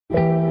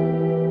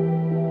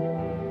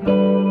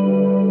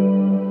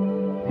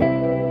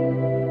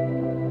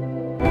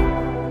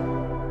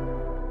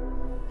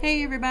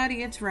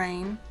everybody, it's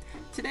Rain.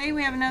 Today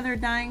we have another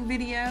dyeing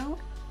video.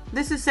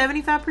 This is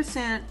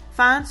 75%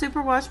 fine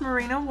superwash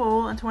merino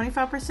wool and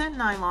 25%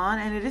 nylon,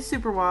 and it is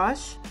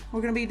superwash.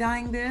 We're going to be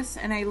dyeing this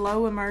in a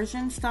low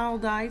immersion style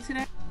dye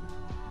today.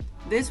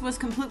 This was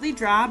completely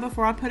dry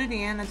before I put it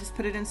in. I just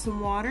put it in some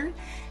water,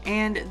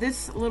 and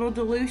this little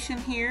dilution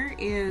here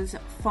is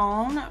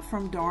Fawn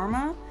from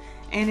Dharma,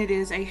 and it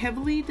is a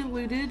heavily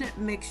diluted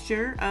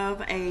mixture of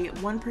a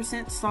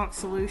 1% stock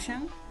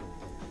solution.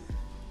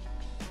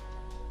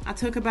 I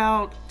took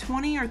about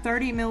 20 or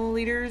 30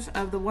 milliliters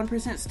of the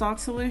 1% stock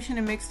solution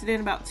and mixed it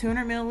in about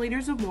 200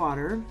 milliliters of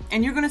water.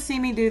 And you're going to see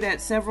me do that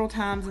several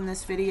times in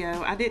this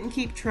video. I didn't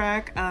keep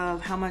track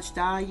of how much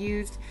dye I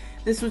used.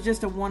 This was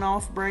just a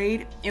one-off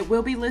braid. It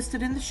will be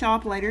listed in the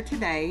shop later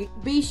today.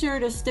 Be sure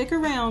to stick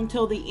around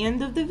till the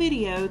end of the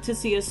video to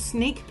see a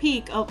sneak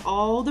peek of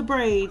all the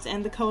braids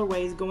and the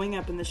colorways going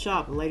up in the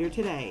shop later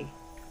today.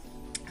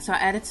 So I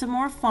added some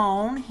more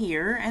fawn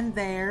here and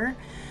there.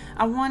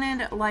 I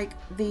wanted like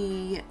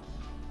the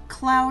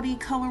cloudy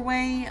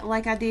colorway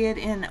like I did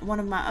in one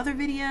of my other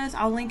videos.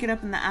 I'll link it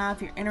up in the eye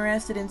if you're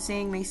interested in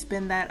seeing me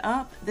spin that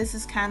up. This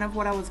is kind of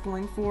what I was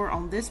going for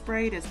on this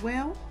braid as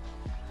well.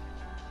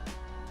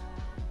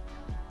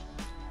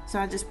 So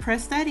I just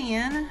press that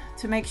in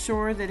to make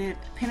sure that it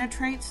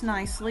penetrates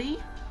nicely.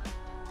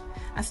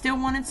 I still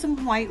wanted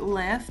some white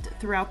left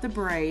throughout the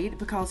braid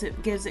because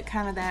it gives it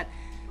kind of that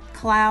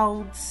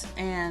clouds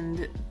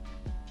and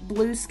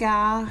blue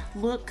sky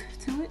look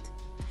to it.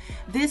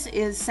 This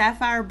is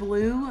Sapphire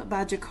Blue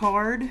by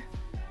Jacquard,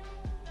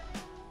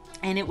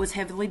 and it was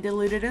heavily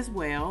diluted as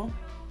well.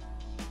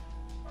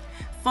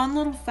 Fun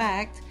little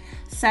fact,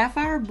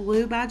 Sapphire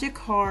Blue by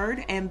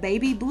Jacquard and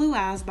Baby Blue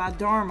Eyes by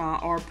Dharma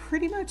are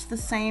pretty much the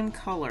same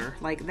color.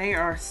 Like, they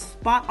are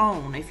spot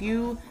on. If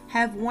you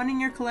have one in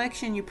your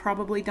collection, you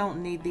probably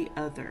don't need the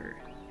other.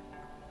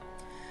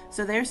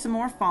 So there's some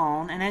more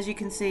fawn, and as you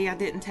can see, I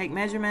didn't take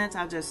measurements.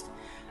 I just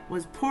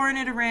was pouring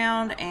it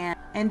around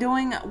and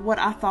doing what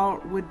I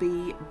thought would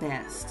be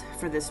best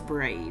for this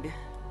braid.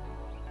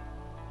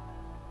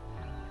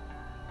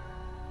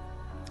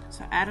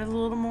 So I added a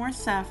little more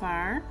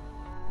sapphire.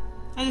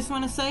 I just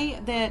want to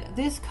say that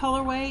this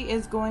colorway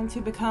is going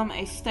to become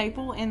a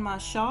staple in my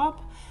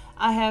shop.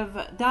 I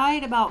have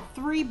dyed about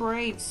 3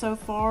 braids so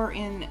far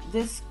in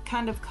this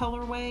kind of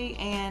colorway,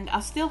 and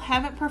I still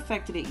haven't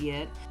perfected it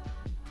yet,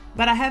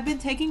 but I have been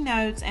taking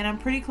notes and I'm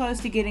pretty close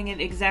to getting it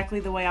exactly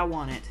the way I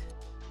want it.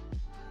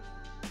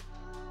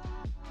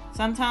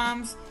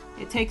 Sometimes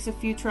it takes a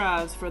few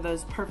tries for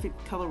those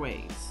perfect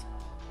colorways.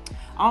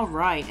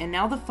 Alright, and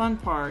now the fun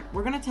part.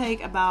 We're going to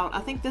take about, I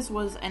think this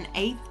was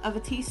 1/8 of a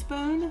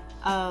teaspoon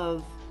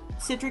of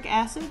citric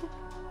acid.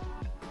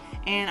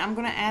 And I'm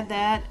going to add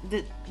that.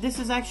 This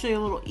is actually a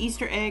little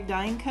Easter egg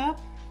dyeing cup.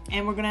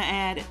 And we're going to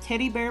add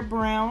Teddy Bear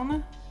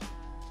Brown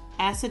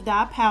acid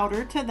dye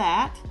powder to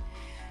that.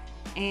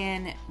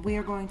 And we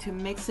are going to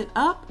mix it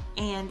up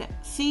and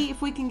see if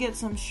we can get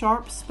some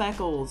sharp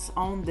speckles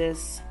on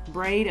this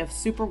braid of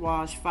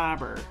superwash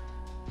fiber.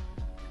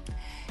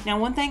 Now,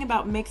 one thing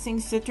about mixing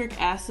citric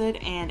acid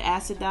and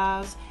acid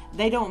dyes,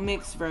 they don't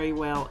mix very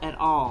well at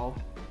all,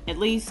 at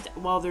least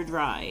while they're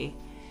dry.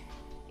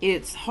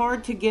 It's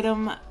hard to get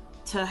them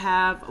to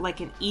have like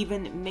an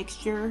even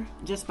mixture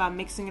just by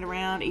mixing it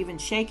around, even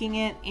shaking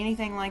it,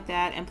 anything like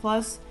that. And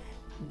plus,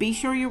 be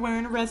sure you're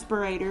wearing a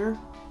respirator.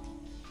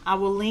 I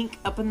will link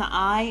up in the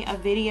eye a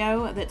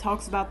video that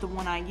talks about the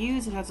one I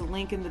use. It has a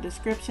link in the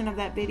description of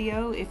that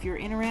video if you're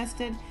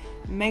interested.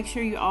 Make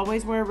sure you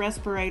always wear a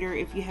respirator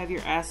if you have your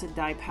acid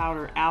dye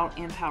powder out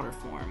in powder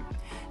form.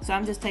 So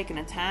I'm just taking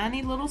a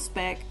tiny little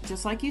speck,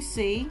 just like you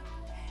see,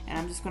 and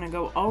I'm just going to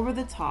go over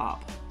the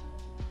top.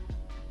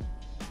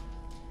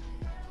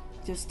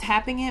 Just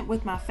tapping it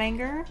with my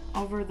finger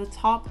over the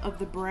top of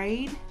the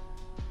braid.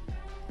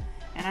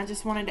 And I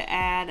just wanted to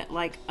add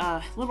like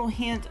a little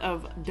hint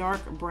of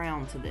dark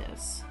brown to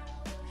this.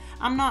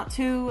 I'm not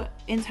too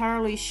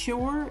entirely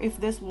sure if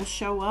this will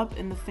show up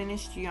in the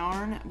finished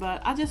yarn,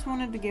 but I just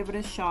wanted to give it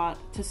a shot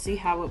to see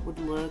how it would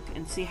look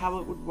and see how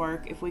it would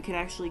work if we could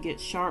actually get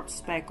sharp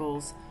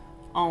speckles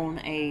on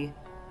a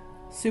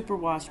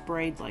superwash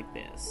braid like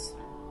this.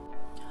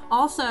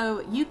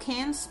 Also, you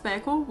can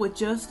speckle with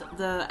just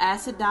the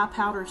acid dye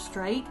powder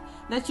straight.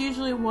 That's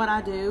usually what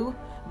I do.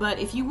 But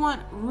if you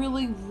want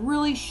really,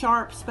 really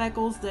sharp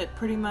speckles that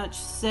pretty much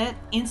set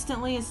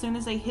instantly as soon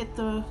as they hit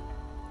the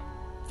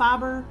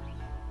fiber,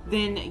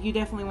 then you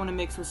definitely want to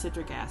mix with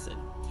citric acid.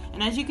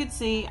 And as you can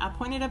see, I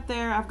pointed up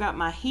there, I've got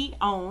my heat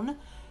on.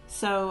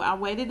 So I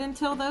waited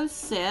until those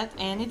set,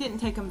 and it didn't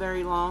take them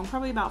very long,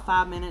 probably about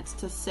 5 minutes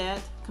to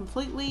set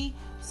completely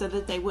so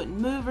that they wouldn't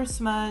move or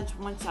smudge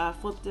once I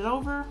flipped it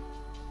over.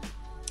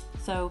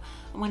 So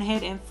I went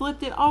ahead and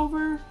flipped it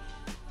over,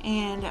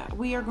 and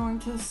we are going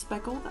to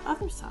speckle the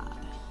other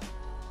side.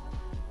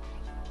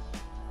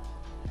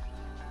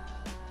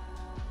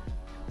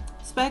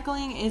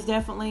 Speckling is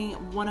definitely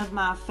one of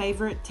my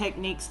favorite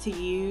techniques to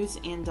use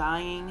in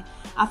dyeing.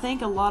 I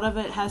think a lot of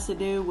it has to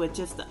do with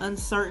just the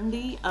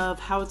uncertainty of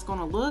how it's going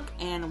to look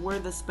and where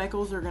the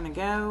speckles are going to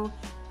go.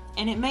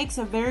 and it makes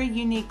a very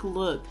unique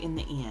look in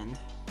the end,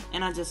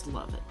 and I just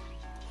love it.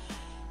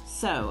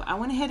 So I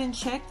went ahead and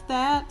checked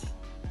that,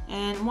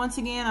 and once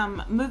again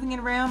I'm moving it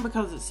around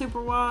because it's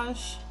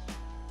superwash.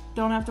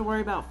 Don't have to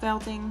worry about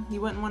felting.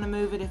 You wouldn't want to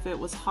move it if it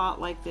was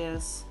hot like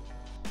this.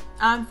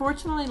 I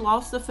unfortunately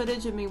lost the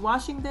footage of me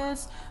washing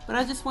this, but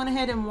I just went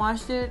ahead and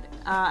washed it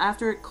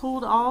after it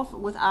cooled off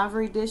with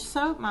Ivory dish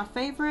soap, my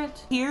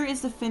favorite. Here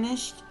is the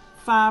finished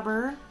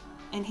fiber,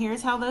 and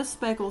here's how those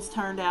speckles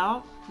turned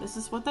out. This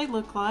is what they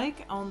look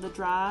like on the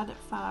dried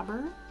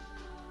fiber.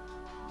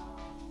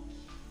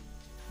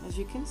 As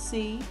you can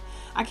see,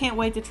 I can't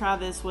wait to try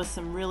this with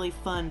some really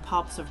fun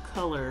pops of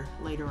color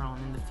later on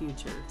in the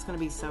future. It's going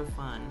to be so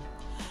fun.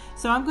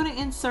 So I'm going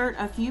to insert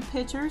a few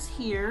pictures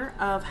here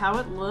of how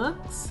it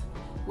looks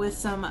with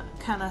some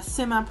kind of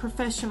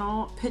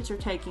semi-professional picture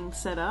taking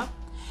setup.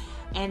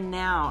 And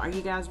now, are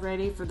you guys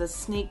ready for the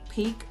sneak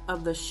peek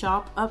of the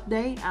shop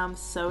update? I'm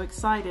so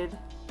excited.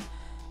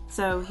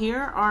 So here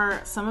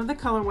are some of the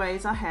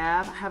colorways I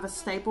have. I have a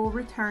staple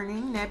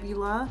returning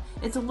Nebula.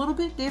 It's a little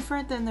bit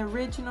different than the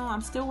original.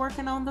 I'm still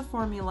working on the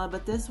formula,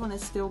 but this one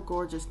is still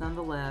gorgeous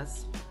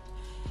nonetheless.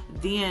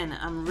 Then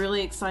I'm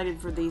really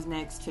excited for these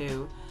next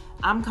two.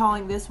 I'm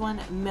calling this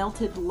one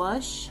Melted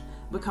Lush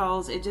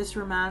because it just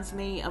reminds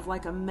me of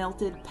like a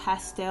melted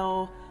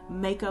pastel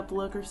makeup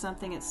look or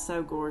something. It's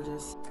so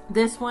gorgeous.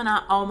 This one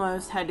I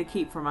almost had to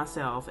keep for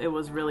myself. It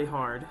was really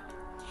hard.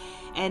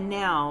 And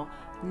now,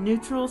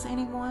 Neutrals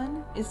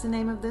Anyone is the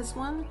name of this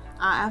one.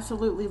 I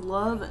absolutely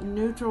love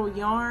neutral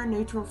yarn,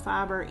 neutral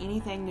fiber,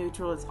 anything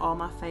neutral. It's all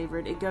my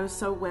favorite. It goes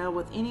so well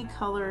with any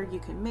color. You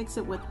can mix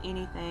it with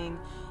anything.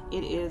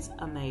 It is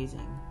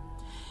amazing.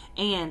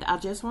 And I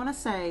just want to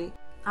say,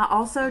 I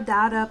also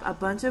dyed up a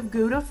bunch of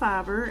Gouda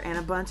fiber and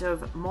a bunch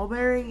of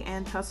mulberry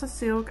and tussa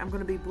silk. I'm going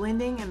to be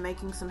blending and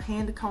making some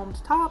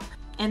hand-combed top,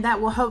 and that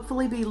will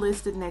hopefully be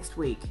listed next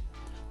week.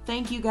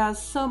 Thank you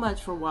guys so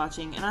much for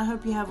watching, and I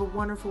hope you have a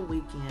wonderful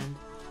weekend.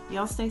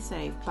 Y'all stay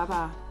safe.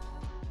 Bye-bye.